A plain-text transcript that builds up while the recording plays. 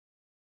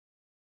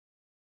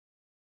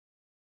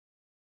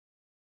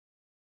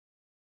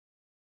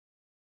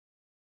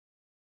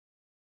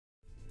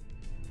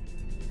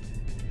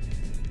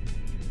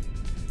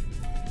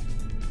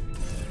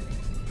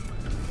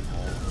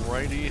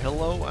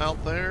hello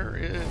out there.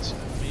 It's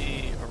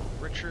me,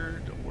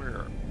 Richard.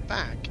 We're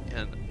back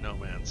in No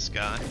Man's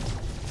Sky.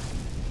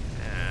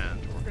 And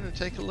we're going to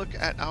take a look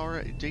at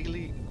our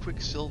daily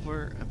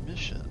Quicksilver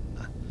mission.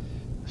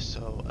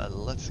 So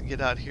let's get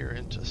out here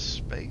into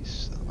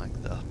space. I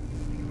like the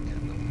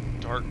kind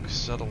of dark,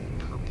 subtle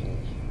purple.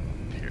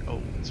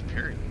 Oh, it's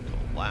periodical.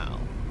 Wow.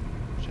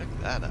 Check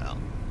that out.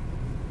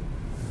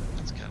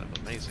 That's kind of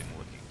amazing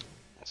looking.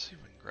 Let's see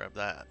if we can grab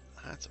that.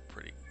 That's a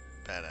pretty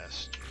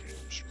badass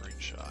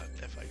screenshot,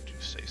 if I do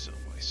say so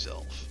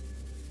myself.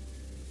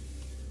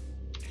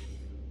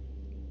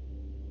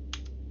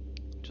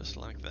 Just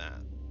like that.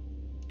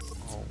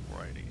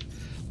 Alrighty.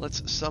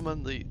 Let's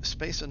summon the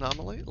space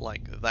anomaly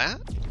like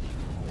that.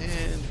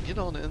 And get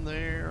on in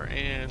there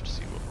and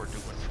see what we're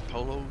doing for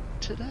Polo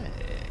today.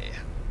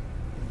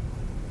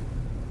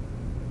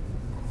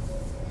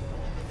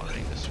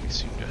 Behind us we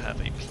seem to have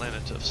a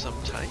planet of some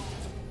type.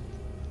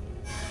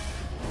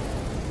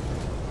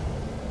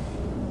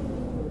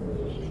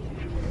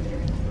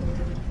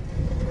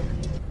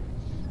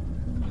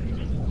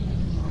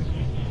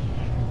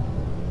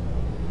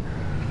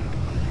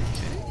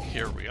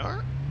 Here we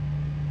are.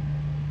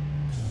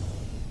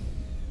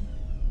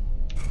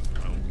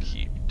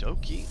 Okie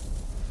dokie.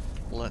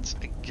 Let's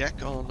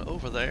get on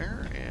over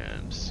there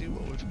and see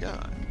what we've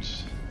got.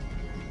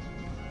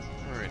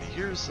 Alrighty,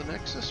 here's the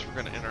Nexus. We're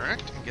going to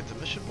interact and get the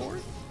mission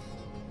board.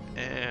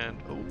 And,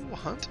 oh,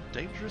 hunt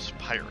dangerous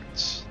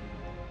pirates.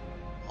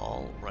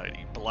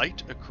 Alrighty,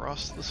 Blight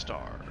across the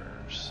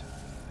stars.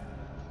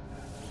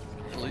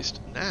 At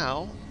least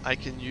now I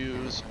can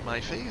use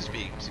my phase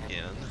beams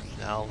again,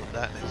 now that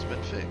that has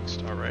been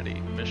fixed already.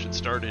 Mission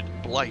started,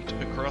 Blight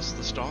across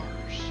the stars.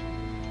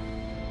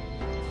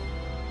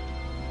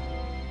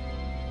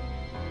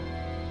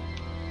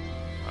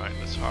 Alright,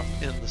 let's hop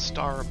in the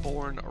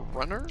Starborn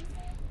Runner,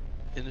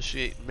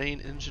 initiate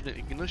main engine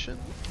ignition,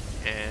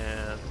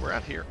 and we're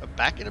out here.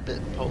 Back in a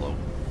bit, Polo.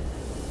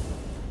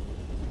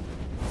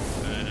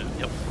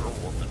 Yep, we're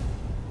warping.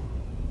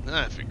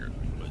 I figured.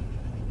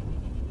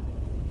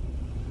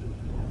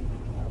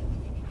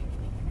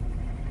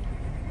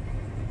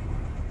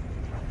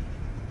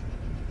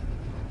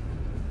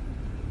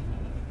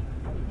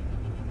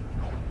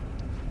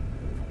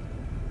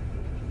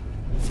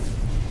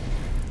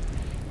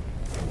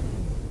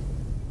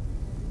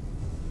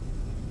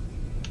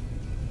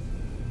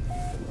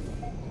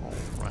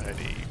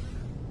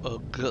 A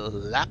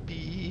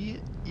Glappy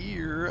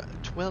Ear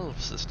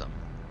 12 system.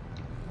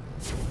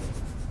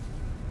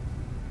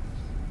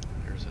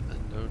 Here's an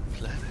unknown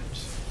planet.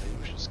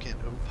 The ocean scan.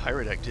 Oh,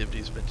 pirate activity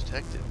has been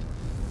detected.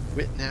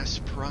 Witness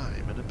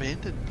Prime, an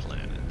abandoned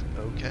planet.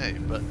 Okay,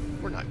 but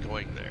we're not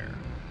going there.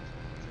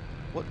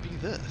 What be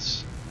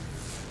this?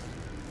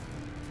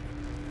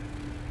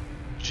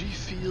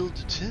 G-Field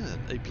 10,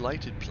 a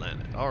blighted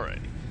planet.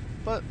 Alrighty,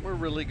 but we're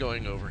really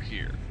going over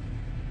here.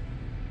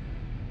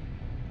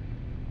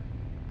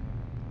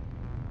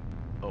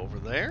 Over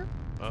there?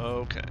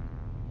 Okay.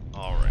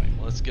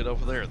 Alrighty, let's get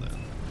over there then.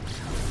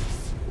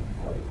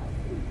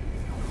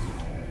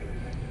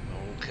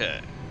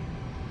 Okay.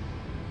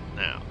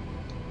 Now.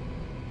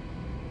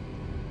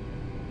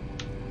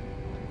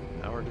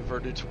 Power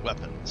diverted to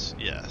weapons.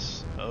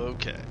 Yes.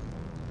 Okay.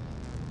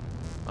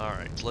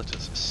 Alright, let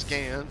us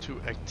scan to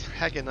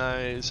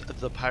antagonize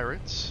the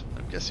pirates.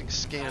 I'm guessing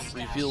scan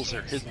reveals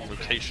their hidden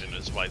location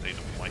is why they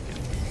don't like it.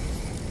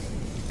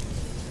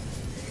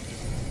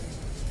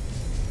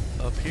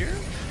 Up here?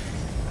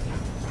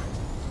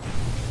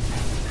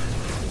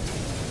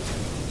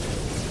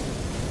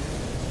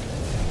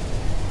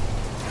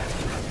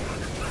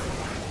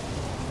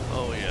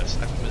 Oh yes,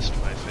 I've missed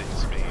my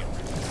phase beam.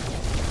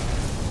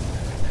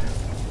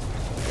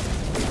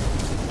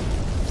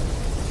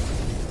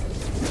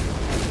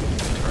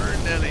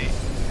 Turn, Nelly.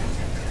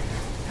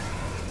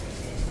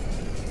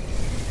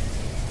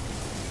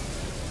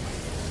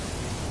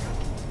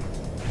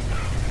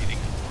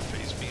 Needing more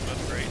phase beam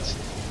upgrades.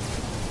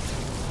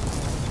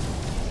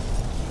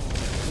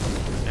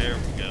 There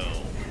we go.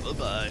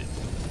 Bye-bye.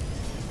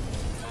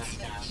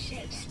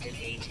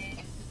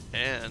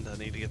 And I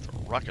need to get the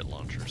rocket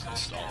launchers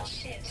installed.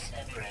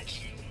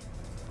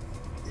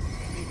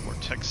 Need more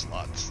tech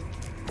slots.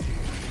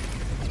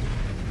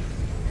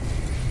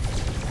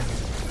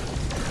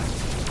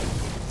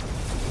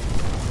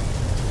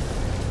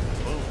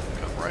 Boom,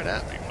 come right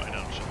at me, why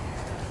don't you?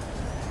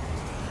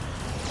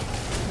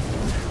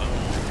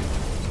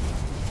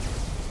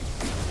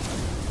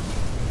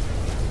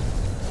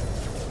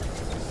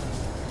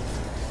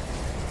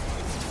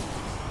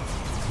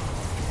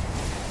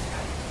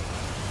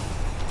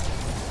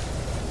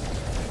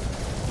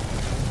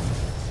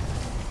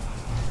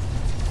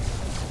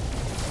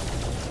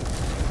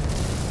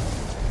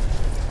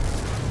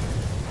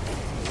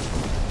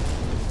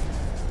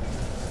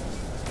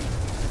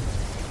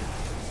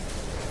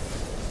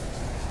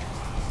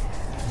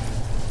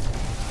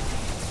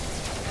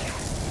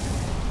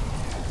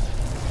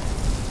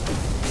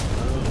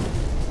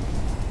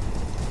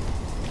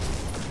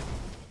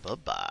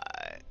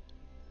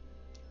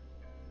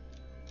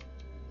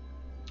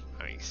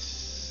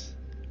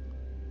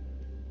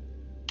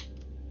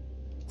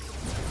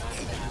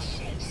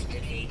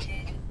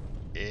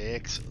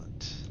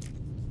 Excellent.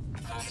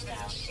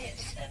 Hostile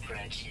ships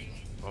approaching.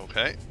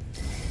 Okay.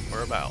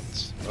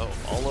 Whereabouts? Oh,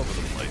 all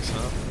over the place,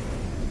 huh?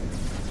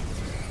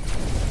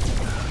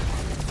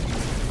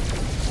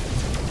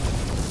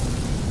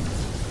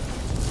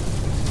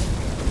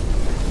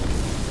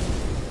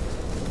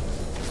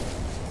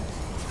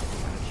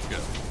 Where'd you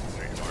go?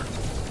 There you are.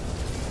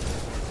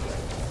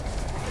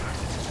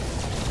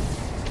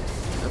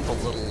 Simple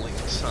little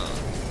links, huh?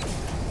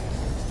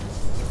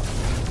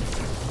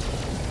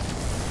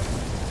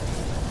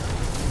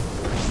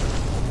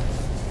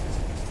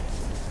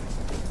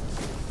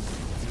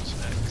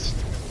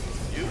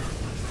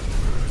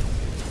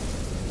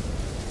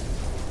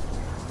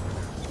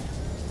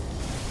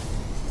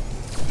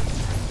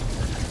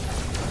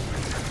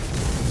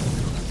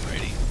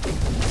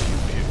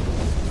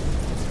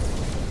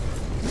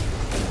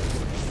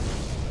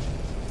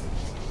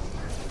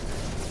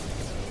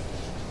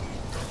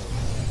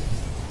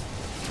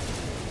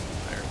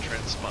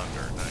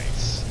 Transponder,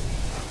 nice.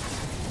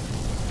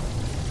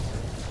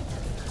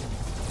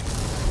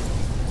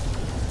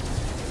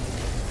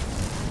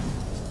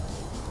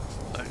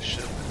 That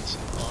ship is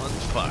on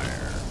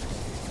fire.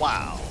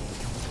 Wow.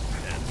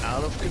 And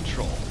out of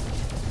control.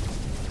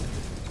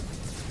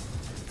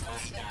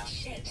 Hostile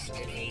ships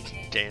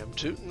deleted. Damn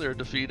tootin', they're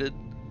defeated.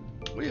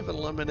 We have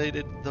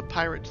eliminated the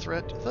pirate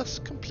threat, thus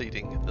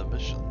completing the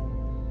mission.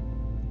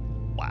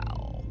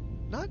 Wow.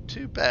 Not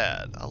too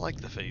bad. I like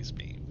the phase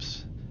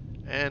beams.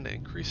 And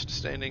increased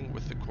standing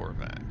with the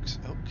Korvax.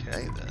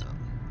 Okay then.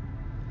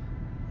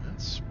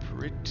 That's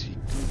pretty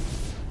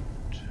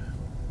good.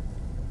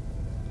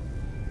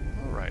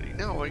 Alrighty,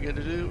 now what I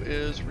gotta do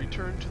is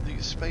return to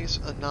the space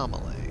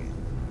anomaly.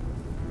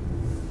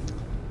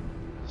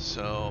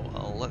 So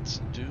let's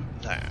do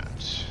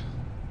that.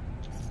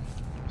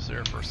 Was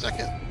there for a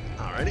second.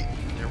 Alrighty,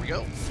 there we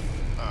go.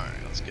 Alright,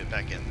 let's get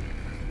back in there.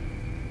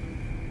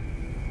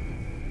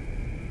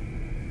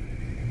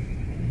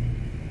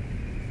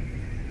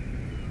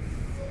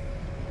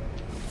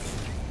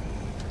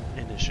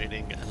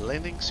 Initiating a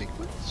landing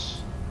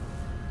sequence.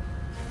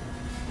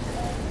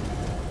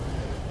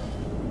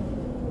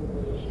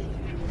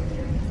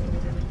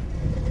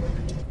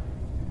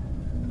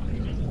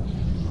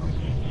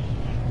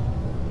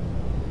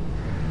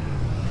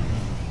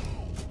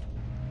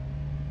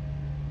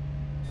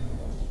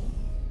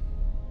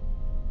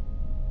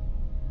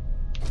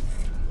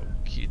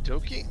 Okie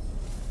dokie.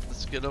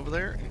 Let's get over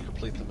there and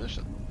complete the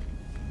mission.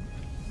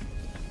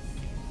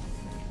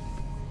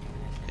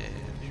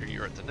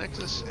 You're at the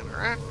Nexus,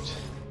 interact,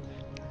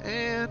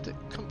 and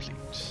complete.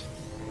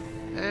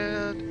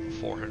 And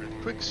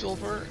 400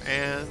 Quicksilver,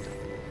 and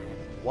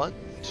 1,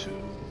 2,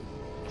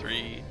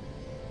 3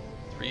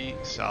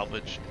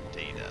 salvage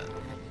data.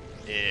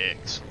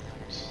 Excellent.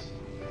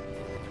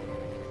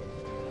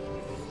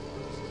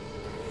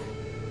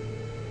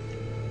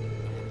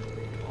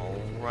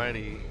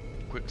 Alrighty,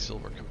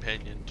 Quicksilver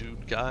companion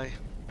dude guy.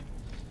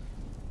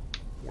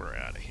 We're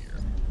out of here.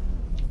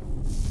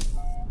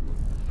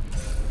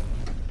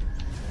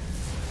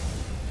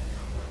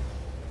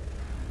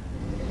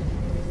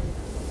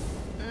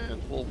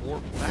 We'll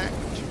warp back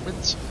to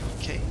whence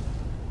we came.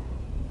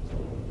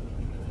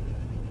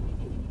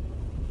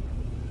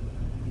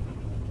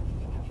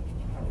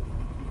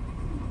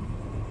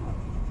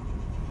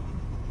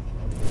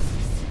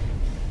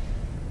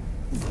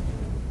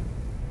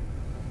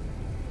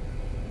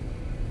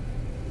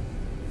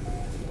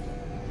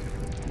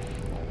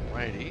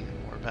 Alrighty,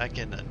 we're back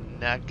in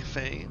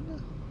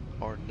Nagfane,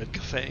 or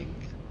Nagfang,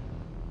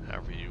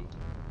 however you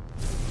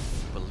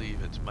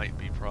believe it might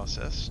be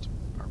processed.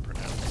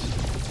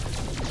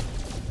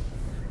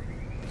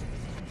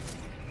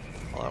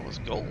 Well, that was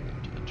gold.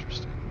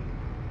 Interesting.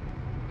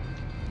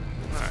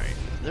 Alright,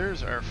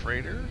 there's our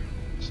freighter.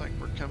 Looks like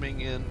we're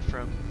coming in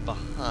from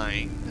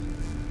behind.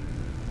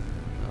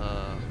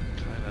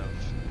 Kind of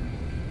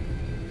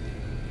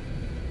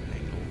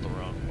angled the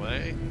wrong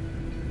way.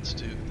 Let's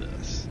do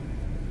this.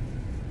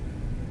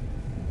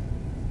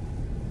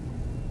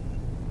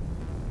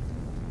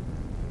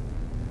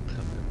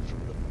 Coming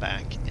from the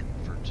back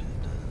inverted.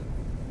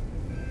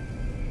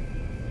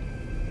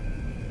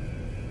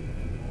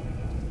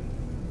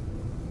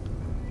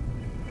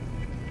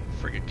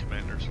 Frigate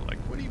commanders are like,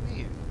 what do you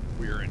mean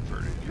we're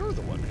inverted? You're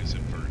the one who's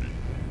inverted.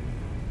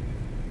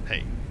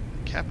 Hey,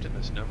 the captain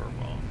is never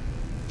wrong.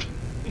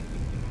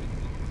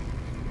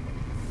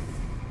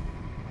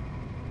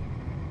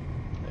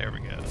 There we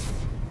go.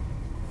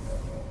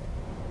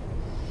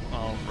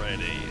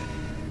 Alrighty.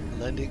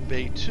 Landing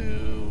bay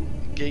 2,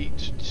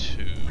 gate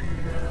 2.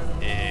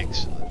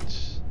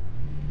 Excellent.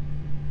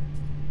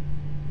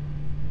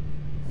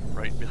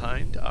 Right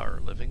behind our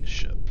living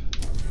ship.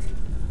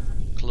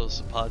 Close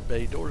the pod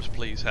bay doors,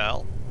 please,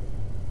 Hal.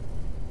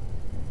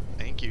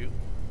 Thank you.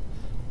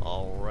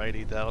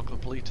 Alrighty, that'll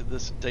complete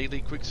this daily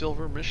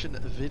Quicksilver mission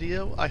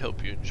video. I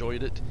hope you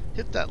enjoyed it.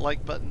 Hit that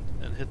like button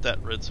and hit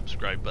that red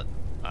subscribe button.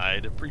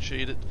 I'd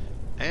appreciate it.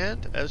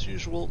 And, as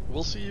usual,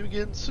 we'll see you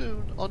again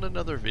soon on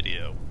another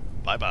video.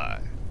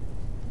 Bye-bye.